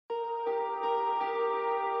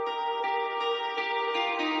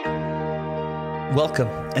Welcome,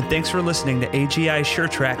 and thanks for listening to AGI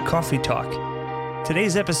SureTrack Coffee Talk.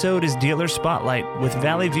 Today's episode is Dealer Spotlight with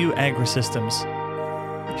Valley View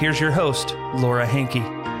AgriSystems. Here's your host, Laura Hankey.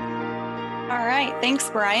 All right. Thanks,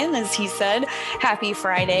 Brian. As he said, happy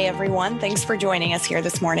Friday, everyone. Thanks for joining us here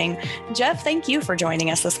this morning. Jeff, thank you for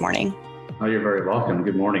joining us this morning. Oh, you're very welcome.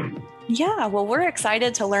 Good morning. Yeah, well, we're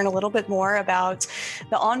excited to learn a little bit more about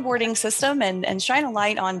the onboarding system and shine a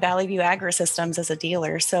light on Valley View AgriSystems as a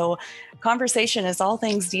dealer. So conversation is all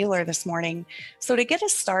things dealer this morning. So to get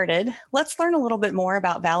us started, let's learn a little bit more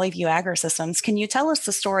about Valley View AgriSystems. Can you tell us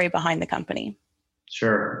the story behind the company?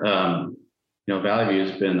 Sure. Valley View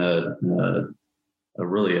has been a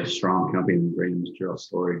really strong company in grain material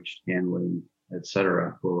storage, handling, et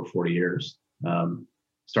cetera, for over 40 years.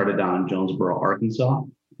 Started down in Jonesboro, Arkansas.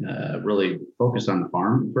 Really focused on the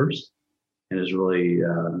farm first, and has really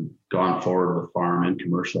gone forward with farm and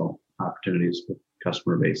commercial opportunities with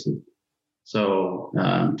customer bases. So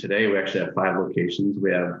today we actually have 5 locations.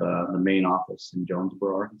 We have the main office in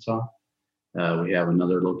Jonesboro, Arkansas. We have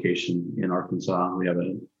another location in Arkansas. We have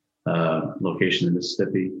a location in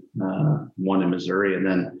Mississippi, one in Missouri, and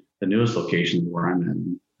then the newest location where I'm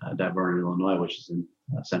in Diverne, Illinois, which is in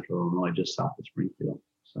central Illinois, just south of Springfield.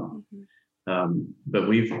 So. But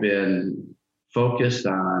we've been focused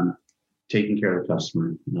on taking care of the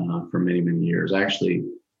customer for many, many years. I actually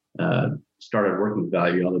started working with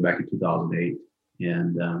Valley View all the way back in 2008.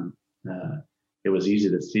 And it was easy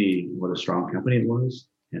to see what a strong company it was,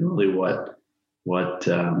 and really what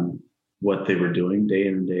they were doing day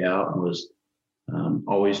in and day out was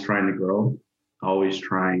always trying to grow, always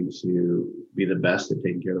trying to be the best at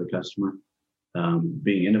taking care of the customer,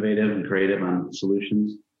 being innovative and creative on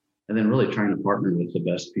solutions. And then really trying to partner with the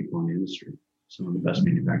best people in the industry, some of the best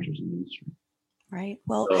manufacturers in the industry. Right.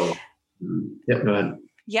 Well, go ahead.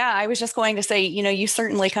 Yeah, I was just going to say, you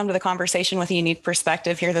certainly come to the conversation with a unique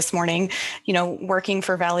perspective here this morning, working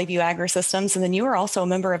for Valley View AgriSystems, and then you are also a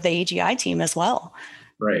member of the AGI team as well.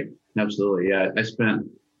 Right. Absolutely. Yeah. I spent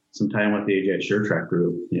some time with the AGI SureTrack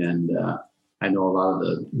group, and I know a lot of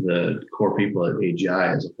the core people at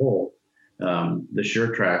AGI as a whole. The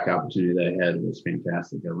SureTrack opportunity that I had was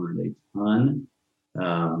fantastic. I learned a ton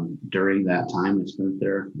during that time I spent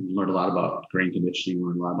there. Learned a lot about grain conditioning,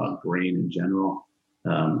 learned a lot about grain in general.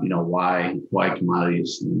 Why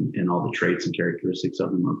commodities and all the traits and characteristics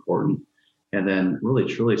of them are important. And then really,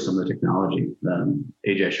 truly some of the technology.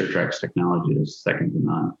 AGI SureTrack's technology is second to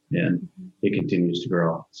none, and it continues to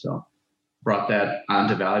grow. So brought that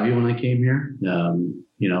onto Valley View when I came here.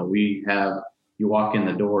 You walk in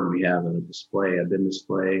the door and we have a display, a bin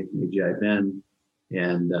display, AGI bin,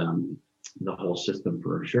 and the whole system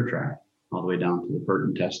for SureTrack, all the way down to the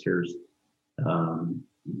pertinent testers.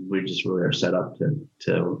 We just really are set up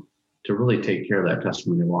to really take care of that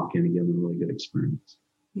customer when they walk in and give them a really good experience.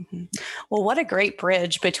 Mm-hmm. Well, what a great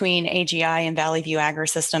bridge between AGI and Valley View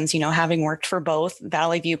AgriSystems, having worked for both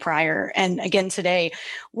Valley View prior and again today.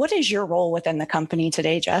 What is your role within the company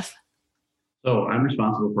today, Jeff? So I'm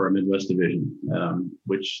responsible for our Midwest division,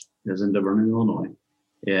 which is in Diverne, Illinois.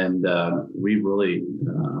 And we really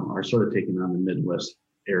are sort of taking on the Midwest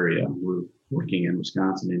area. We're working in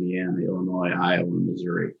Wisconsin, Indiana, Illinois, Iowa, and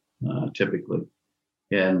Missouri, typically.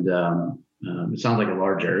 And it sounds like a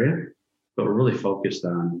large area, but we're really focused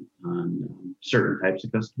on certain types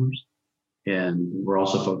of customers. And we're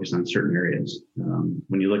also focused on certain areas.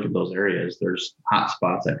 When you look at those areas, there's hot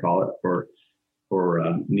spots, I call it, for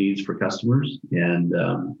needs for customers, and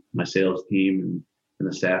my sales team and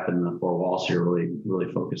the staff in the 4 walls here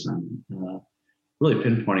really focus on really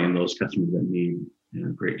pinpointing those customers that need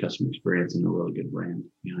great customer experience and a really good brand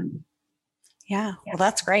behind it. Yeah, well,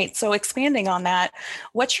 that's great. So expanding on that,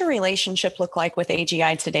 what's your relationship look like with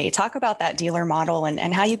AGI today? Talk about that dealer model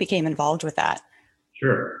and how you became involved with that.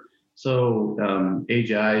 Sure. So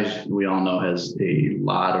AGI, we all know, has a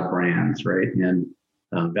lot of brands, right? And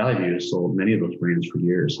Valley View has sold many of those brands for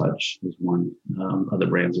years. Hutch is one of the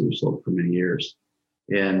brands that we've sold for many years.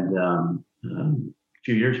 And a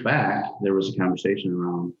few years back, there was a conversation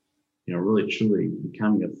around, really truly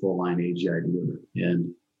becoming a full line AGI dealer.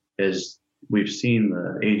 And as we've seen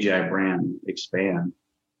the AGI brand expand,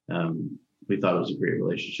 we thought it was a great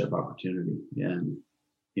relationship opportunity. And,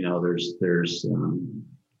 there's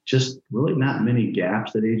just really not many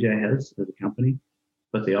gaps that AGI has as a company,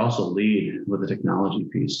 but they also lead with the technology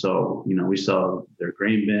piece. So, we sell their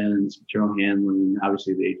grain bins, material handling,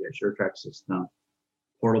 obviously the AGI SureTrack system,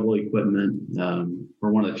 portable equipment.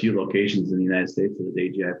 We're one of the few locations in the United States that has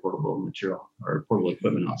AGI portable material or portable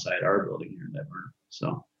equipment outside our building here in Diverne.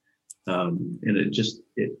 So, and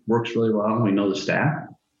it works really well. We know the staff.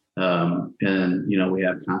 And, we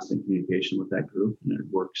have constant communication with that group, and it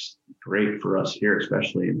works great for us here,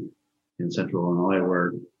 especially in Central Illinois,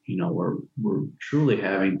 where, we're truly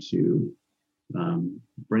having to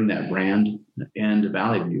bring that brand and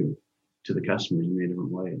Valley View to the customers in many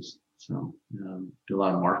different ways. So do a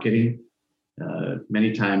lot of marketing.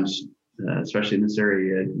 Many times, especially in this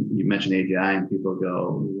area, you mentioned AGI and people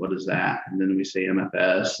go, what is that? And then we say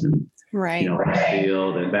MFS and, right.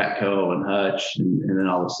 Westfield and Batco and Hutch. And then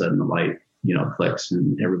all of a sudden the light, clicks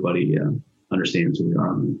and everybody understands who we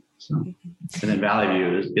are. So, and then Valley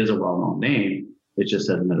View is a well-known name. It just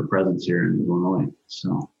hasn't had a presence here in Illinois.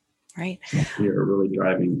 So, right. We are really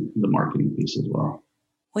driving the marketing piece as well.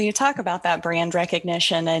 Well, you talk about that brand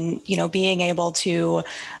recognition and, being able to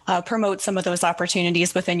promote some of those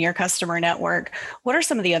opportunities within your customer network. What are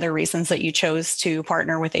some of the other reasons that you chose to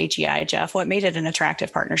partner with AGI, Jeff? What made it an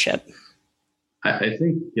attractive partnership? I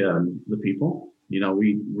think the people,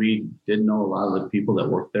 we did know a lot of the people that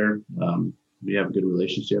work there. We have good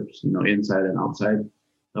relationships, inside and outside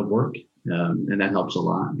of work. And that helps a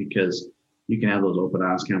lot because you can have those open,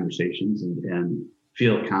 honest conversations and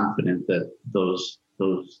feel confident that those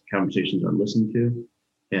conversations are listened to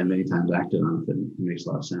and many times acted on. It makes a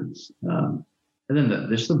lot of sense. And then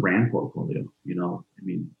just the brand portfolio,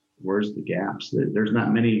 where's the gaps? There's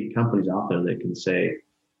not many companies out there that can say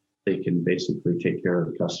they can basically take care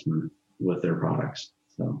of the customer with their products.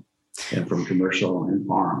 So, and from commercial and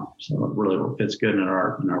farm. So it really fits good in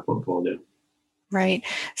our portfolio. Right.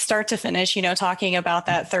 Start to finish, talking about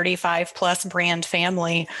that 35 plus brand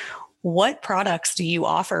family. What products do you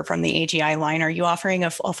offer from the AGI line? Are you offering a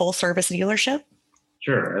full service dealership?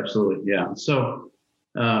 Sure, absolutely. Yeah. So,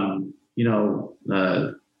 we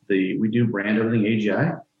do brand everything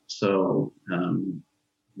AGI. So,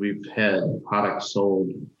 we've had products sold,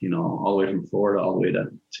 all the way from Florida, all the way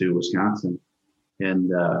to Wisconsin.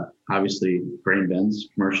 And obviously grain bins,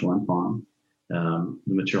 commercial and farm, the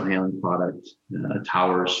material handling product,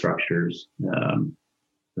 towers, structures,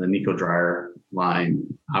 the Nico dryer line,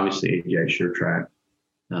 obviously AGI SureTrack.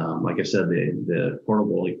 Like I said, the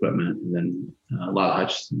portable equipment, and then a lot of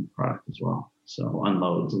Hutchinson product as well. So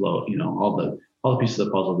unloads, load, all the pieces of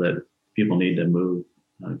the puzzle that people need to move,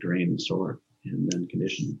 drain, and store, and then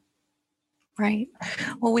condition. Right.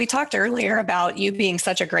 Well, we talked earlier about you being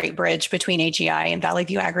such a great bridge between AGI and Valley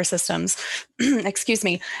View AgriSystems. Excuse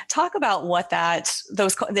me. Talk about what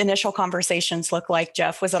the initial conversations look like,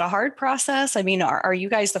 Jeff. Was it a hard process? Are you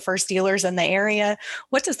guys the first dealers in the area?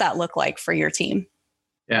 What does that look like for your team?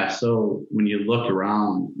 Yeah. So when you look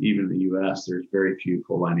around, even in the U.S., there's very few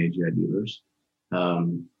full line AGI dealers.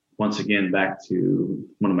 Once again, back to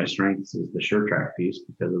one of my strengths is the SureTrack piece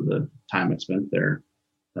because of the time I spent there.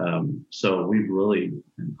 So we've really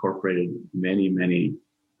incorporated many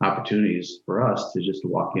opportunities for us to just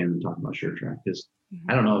walk in and talk about SureTrack, because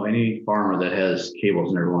I don't know of any farmer that has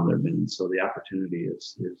cables in every one of their bins. So the opportunity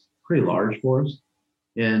is pretty large for us.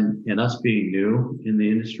 And us being new in the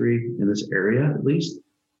industry, in this area at least,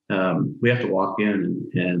 we have to walk in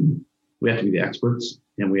and we have to be the experts,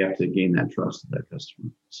 and we have to gain that trust of that customer.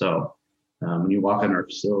 So when you walk in our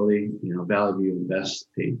facility, Valley View invests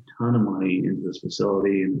a ton of money into this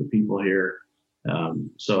facility and the people here.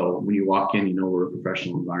 So when you walk in, we're a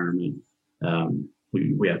professional environment.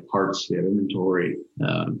 We have parts, we have inventory.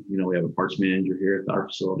 We have a parts manager here at our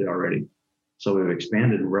facility already. So we've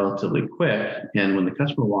expanded relatively quick. And when the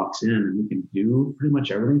customer walks in and we can do pretty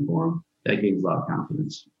much everything for them, that gains a lot of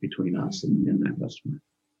confidence between us and that customer.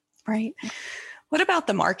 Right. What about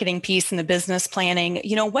the marketing piece and the business planning?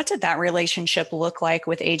 What did that relationship look like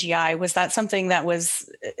with AGI? Was that something that was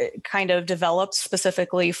kind of developed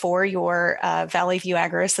specifically for your Valley View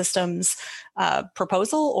AgriSystems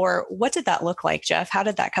proposal, or what did that look like, Jeff? How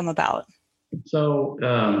did that come about? So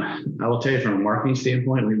I will tell you, from a marketing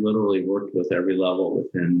standpoint, we literally worked with every level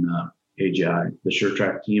within AGI, the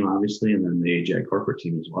SureTrack team, obviously, and then the AGI corporate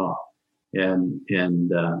team as well. And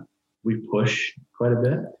we push quite a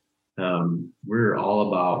bit. We're all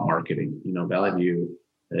about marketing. Valley View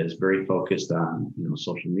is very focused on,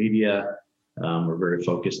 social media. We're very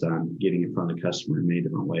focused on getting in front of the customer in many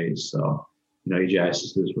different ways. So, AGI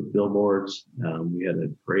assisted us with billboards. We had a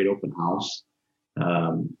great open house.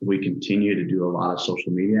 We continue to do a lot of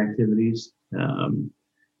social media activities. And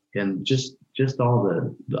just all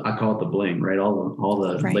the I call it the bling, right? All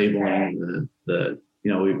the right, labeling, right.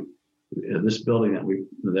 This building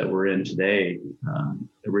that we're in today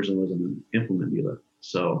originally was an implement dealer.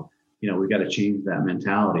 So, we got to change that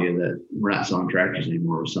mentality that we're not selling tractors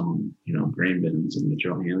anymore. We're selling, grain bins and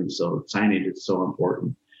material handling. So signage is so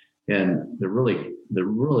important. And the really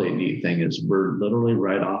neat thing is we're literally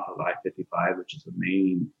right off of I-55, which is the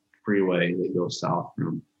main freeway that goes south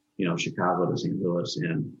from, Chicago to St. Louis,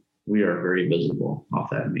 and we are very visible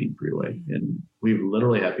off that main freeway. And we've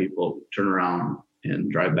literally had people turn around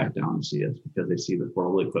and drive back down and see us because they see the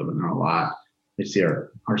portable equipment in our lot. They see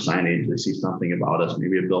our signage. They see something about us,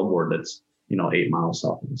 maybe a billboard that's, 8 miles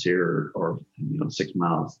south of us here or 6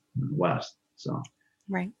 miles west. So,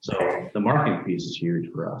 right. So the marketing piece is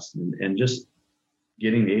huge for us. And just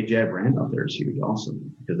getting the AGI brand out there is huge also,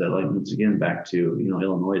 because that, like, once again, back to,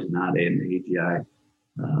 Illinois is not an AGI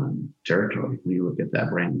territory when you look at that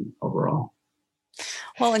brand overall.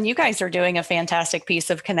 Well, and you guys are doing a fantastic piece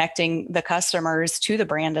of connecting the customers to the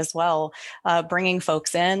brand as well, bringing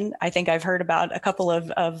folks in. I think I've heard about a couple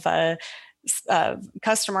of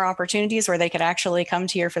customer opportunities where they could actually come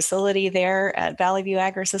to your facility there at Valley View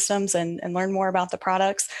Agrisystems and learn more about the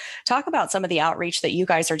products. Talk about some of the outreach that you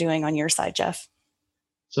guys are doing on your side, Jeff.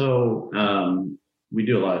 So we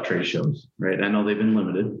do a lot of trade shows, right? I know they've been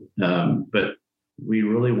limited, but we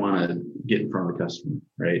really want to get in front of the customer,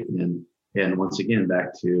 right? And once again,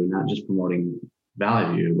 back to not just promoting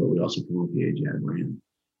Valley View, but we also promote the AGI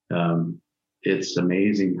brand. It's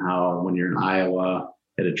amazing how when you're in Iowa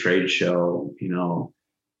at a trade show,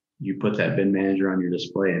 you put that bin manager on your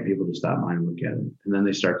display and people just stop by and look at it. And then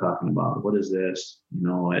they start talking about, what is this?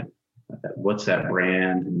 What's that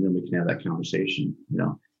brand? And then we can have that conversation,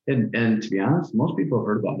 And to be honest, most people have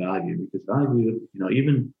heard about Valley View because Valley View,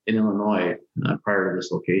 even in Illinois, prior to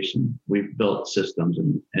this location, we've built systems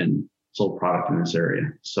and sold product in this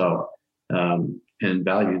area. So, and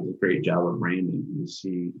Valley View does a great job of branding. You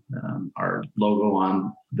see our logo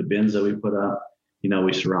on the bins that we put up.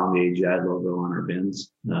 We surround the AGI logo on our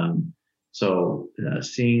bins. So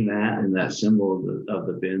seeing that and that symbol of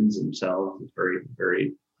the bins themselves is very,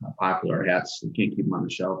 very popular. Our hats, we can't keep them on the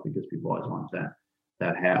shelf because people always want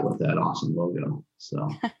that hat with that awesome logo. So,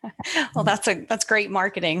 well, that's great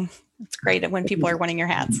marketing. It's great when people are wanting your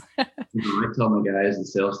hats. I tell my guys and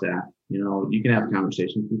sales staff, you can have a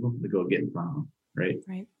conversation with people to go get in front of them, right?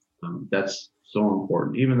 Right. That's so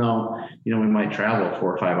important. Even though, we might travel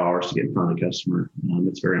 4 or 5 hours to get in front of the customer,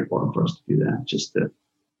 it's very important for us to do that. Just to,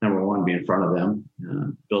 number one, be in front of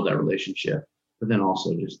them, build that relationship, but then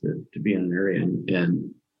also just to be in an area.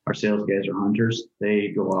 And our sales guys are hunters. They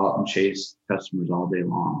go out and chase customers all day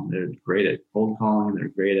long. They're great at cold calling. They're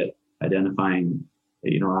great at identifying,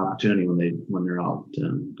 opportunity when they're out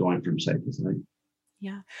going from site to site.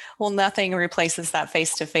 Yeah. Well, nothing replaces that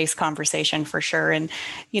face-to-face conversation for sure. And,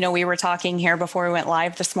 we were talking here before we went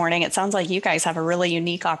live this morning. It sounds like you guys have a really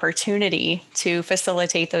unique opportunity to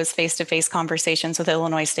facilitate those face-to-face conversations with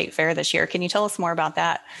Illinois State Fair this year. Can you tell us more about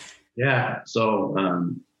that? Yeah. So,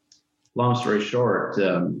 long story short,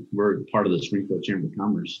 we're part of the Springfield Chamber of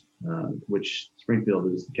Commerce, which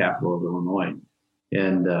Springfield is the capital of Illinois.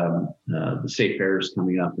 And the state fair is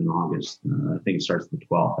coming up in August. I think it starts the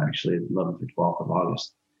 12th, actually, 11th or 12th of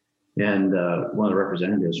August. And one of the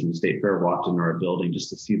representatives from the state fair walked into our building just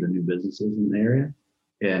to see the new businesses in the area.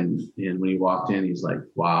 And when he walked in, he's like,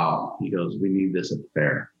 wow, he goes, we need this at the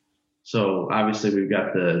fair. So obviously we've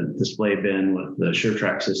got the display bin with the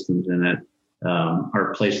SureTrack systems in it.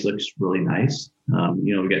 Our place looks really nice. We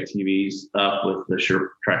got TVs up with the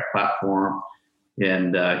SureTrack platform.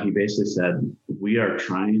 And he basically said, we are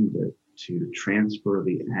trying to transfer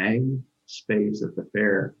the ag space at the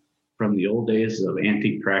fair from the old days of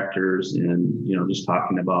antique tractors and, just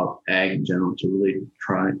talking about ag in general to really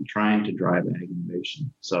trying to drive ag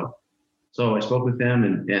innovation. So I spoke with them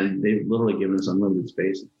and they've literally given us unlimited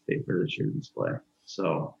space at the state fair this year to display.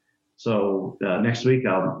 So next week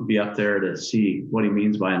I'll be up there to see what he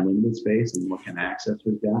means by unlimited space and what kind of access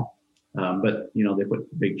we've got. But they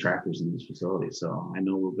put big tractors in this facility, so I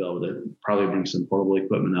know we'll be able to probably bring some portable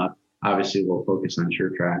equipment up. Obviously, we'll focus on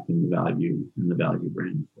SureTrack and the Valley View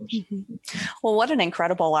brand, of course. Mm-hmm. Well, what an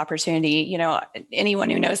incredible opportunity. Anyone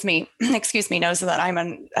who knows me, knows that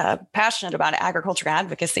I'm passionate about agriculture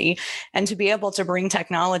advocacy, and to be able to bring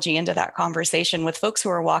technology into that conversation with folks who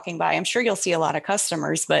are walking by. I'm sure you'll see a lot of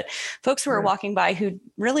customers, but folks who are walking by who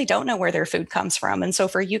really don't know where their food comes from. And so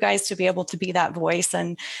for you guys to be able to be that voice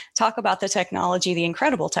and talk about the technology, the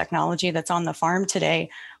incredible technology that's on the farm today,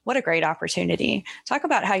 what a great opportunity. Talk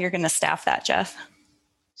about how you're going to staff that, Jeff.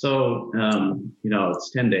 So, it's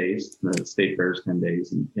 10 days. The state fair is 10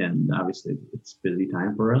 days. And obviously, it's busy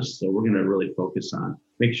time for us. So we're going to really focus on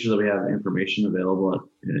making sure that we have information available at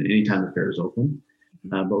any time the fair is open.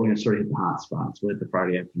 But we're going to sort of hit the hot spots. We'll hit the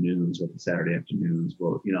Friday afternoons, with the Saturday afternoons.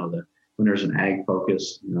 We'll, when there's an ag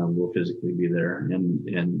focus, we'll physically be there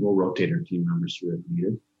and we'll rotate our team members through if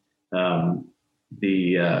needed.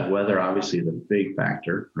 The weather obviously is a big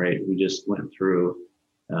factor, right? We just went through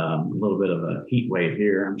a little bit of a heat wave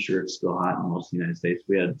here. I'm sure it's still hot in most of the United States.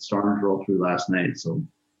 We had storms roll through last night, so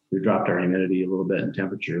we dropped our humidity a little bit in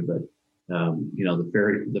temperature. But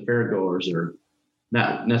the fair goers are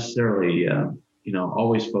not necessarily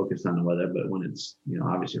always focused on the weather, but when it's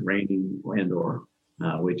obviously raining and or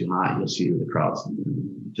way too hot, you'll see the crowds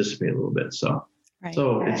dissipate a little bit. So Right.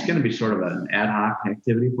 So it's going to be sort of an ad hoc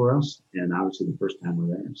activity for us, and obviously the first time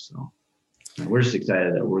we're there. So we're just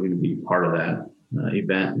excited that we're going to be part of that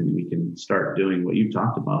event, and we can start doing what you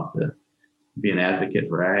talked about, to be an advocate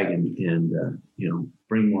for ag and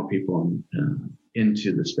bring more people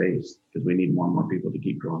into the space, because we need more and more people to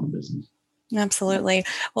keep growing the business. Absolutely.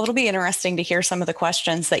 Well, it'll be interesting to hear some of the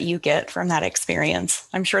questions that you get from that experience.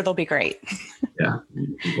 I'm sure they'll be great. Yeah,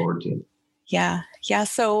 I'm looking forward to it. Yeah.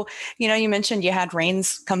 So, you mentioned you had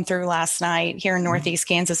rains come through last night here in Northeast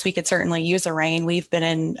Kansas. We could certainly use a rain. We've been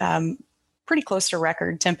in pretty close to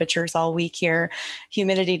record temperatures all week here,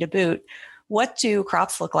 humidity to boot. What do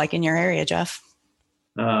crops look like in your area, Jeff?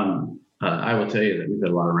 I will tell you that we've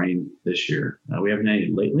had a lot of rain this year. We haven't had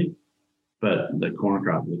any lately, but the corn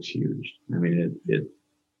crop looks huge. I mean,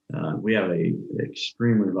 we have a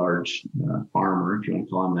extremely large farmer, if you want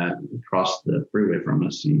to call him that, across the freeway from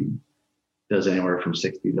us. He does anywhere from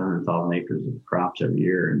 60 to 100,000 acres of crops every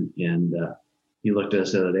year. And he looked at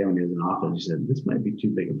us the other day when he was in office. He said, "This might be too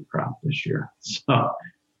big of a crop this year."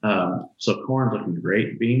 So corn's looking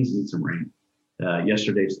great. Beans need some rain.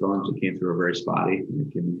 Yesterday's storms that came through are very spotty.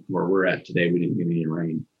 Where we're at today, we didn't get any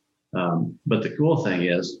rain. But the cool thing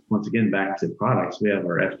is, once again, back to products, we have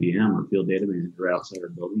our FDM, our field data manager, outside our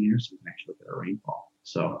building here, so we can actually look at our rainfall.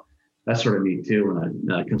 So that's sort of neat too.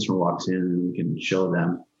 When a customer walks in, and we can show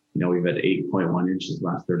them, we've had 8.1 inches the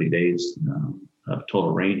last 30 days of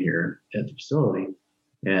total rain here at the facility,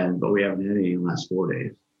 but we haven't had any in the last 4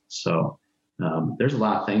 days. So there's a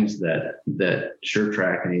lot of things that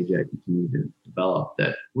SureTrack and AGI continue to develop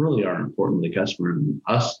that really are important to the customer, and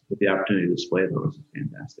us with the opportunity to display those is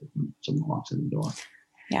fantastic when someone walks in the door.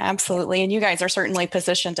 Yeah, absolutely. And you guys are certainly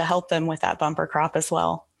positioned to help them with that bumper crop as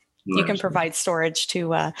well. You can provide storage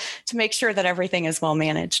to make sure that everything is well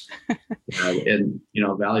managed. And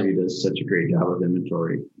Valley View does such a great job with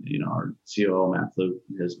inventory. Our COO Matt Fluke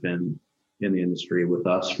has been in the industry with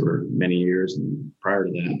us for many years, and prior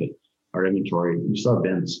to that, but our inventory, we still have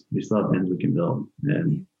bins. We can build,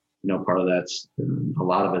 and part of that's a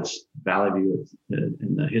lot of it's Valley View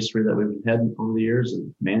in the history that we've had over the years of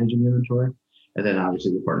managing the inventory, and then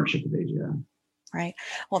obviously the partnership with AGI. Right.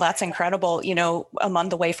 Well, that's incredible. A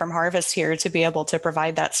month away from harvest here to be able to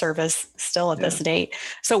provide that service still at this date.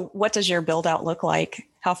 So what does your build out look like?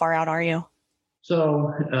 How far out are you?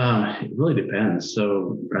 So it really depends.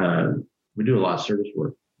 So we do a lot of service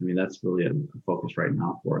work. I mean, that's really a focus right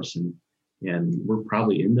now for us. And we're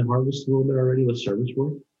probably into harvest a little bit already with service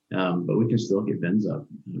work, but we can still get bins up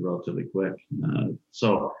relatively quick.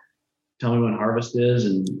 So tell me when harvest is,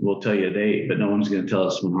 and we'll tell you a date, but no one's going to tell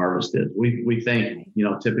us when harvest is. We think,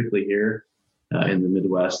 typically here in the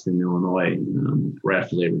Midwest in Illinois, right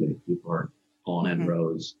after Labor Day, people are pulling in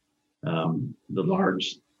rows. The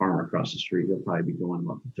large farmer across the street, he'll probably be going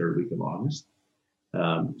about the third week of August.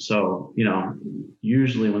 So,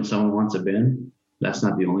 usually when someone wants a bin, that's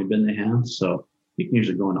not the only bin they have. So you can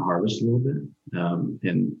usually go into harvest a little bit.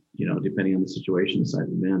 And, depending on the situation, the size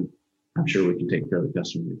of the bin, I'm sure we can take care of the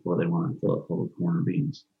customer before they want to fill it full of corn or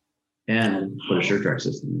beans and put a SureTrack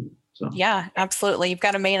system in. So yeah, absolutely. You've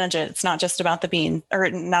got to manage it. It's not just about the bean, or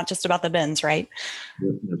not just about the bins, right?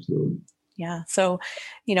 Yep, absolutely. Yeah. So,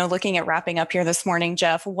 looking at wrapping up here this morning,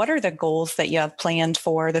 Jeff, what are the goals that you have planned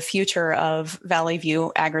for the future of Valley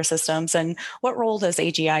View AgriSystems, and what role does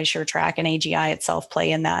AGI SureTrack and AGI itself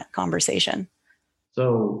play in that conversation?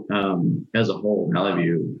 So as a whole, Valley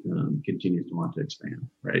View continues to want to expand,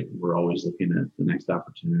 right? We're always looking at the next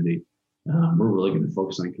opportunity. We're really going to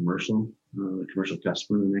focus on the commercial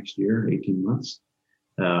customer in the next year, 18 months.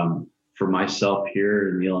 For myself here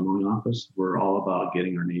in the Illinois office, we're all about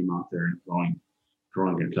getting our name out there and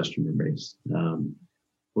growing our customer base.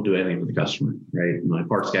 We'll do anything for the customer, right? My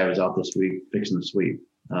parts guy was out this week fixing the sweep,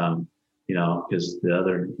 because the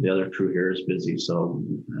other crew here is busy. So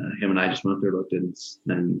him and I just went there, looked and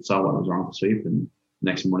saw what was wrong with the sweep, and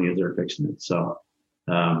next morning he was there fixing it. So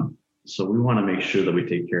we want to make sure that we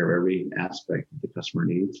take care of every aspect that the customer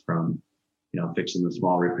needs, from fixing the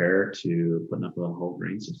small repair to putting up a whole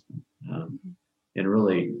grain system. And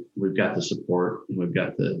really, we've got the support, and we've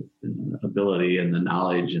got the ability and the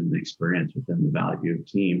knowledge and the experience within the Valley View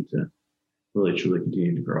team to really truly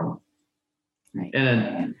continue to grow. Right. And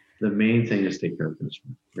then the main thing is take care of the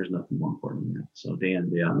customer. There's nothing more important than that. So day in,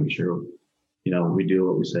 day out, make sure we do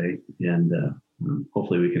what we say, and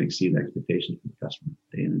hopefully we can exceed expectations for the customer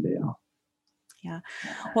day in and day out. Yeah.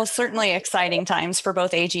 Well, certainly exciting times for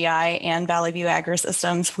both AGI and Valley View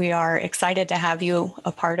Agrisystems. We are excited to have you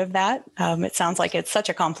a part of that. It sounds like it's such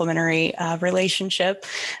a complementary relationship.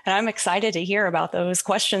 And I'm excited to hear about those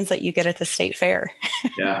questions that you get at the state fair.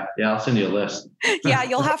 Yeah. I'll send you a list. Yeah,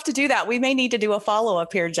 you'll have to do that. We may need to do a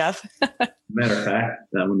follow-up here, Jeff. Matter of fact,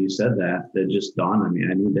 when you said that, it just dawned on me.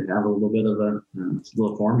 I need to have a little bit of a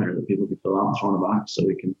little form there that people can fill out and throw in a box so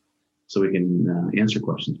we can answer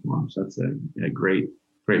questions for them. So that's a great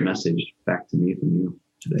message back to me from you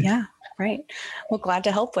today. Yeah, great. Well, glad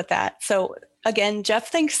to help with that. So again,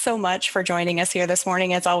 Jeff, thanks so much for joining us here this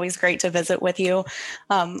morning. It's always great to visit with you.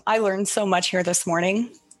 I learned so much here this morning.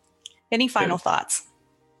 Any final thoughts?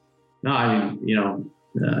 No, I mean,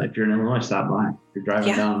 if you're in Illinois, stop by. If you're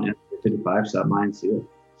driving down 55, stop by and see it.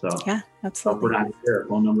 So yeah, absolutely. If we're not here,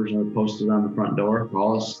 phone numbers are posted on the front door.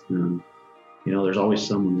 Call us. There's always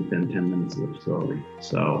someone within 10 minutes of the facility.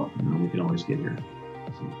 So we can always get here.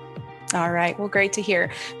 So. All right. Well, great to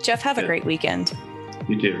hear. Jeff, have a great weekend.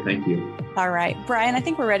 You too. Thank you. All right. Brian, I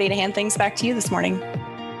think we're ready to hand things back to you this morning.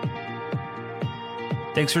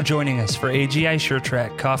 Thanks for joining us for AGI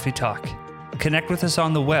SureTrack Coffee Talk. Connect with us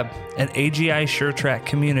on the web at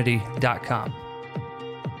agisuretrackcommunity.com.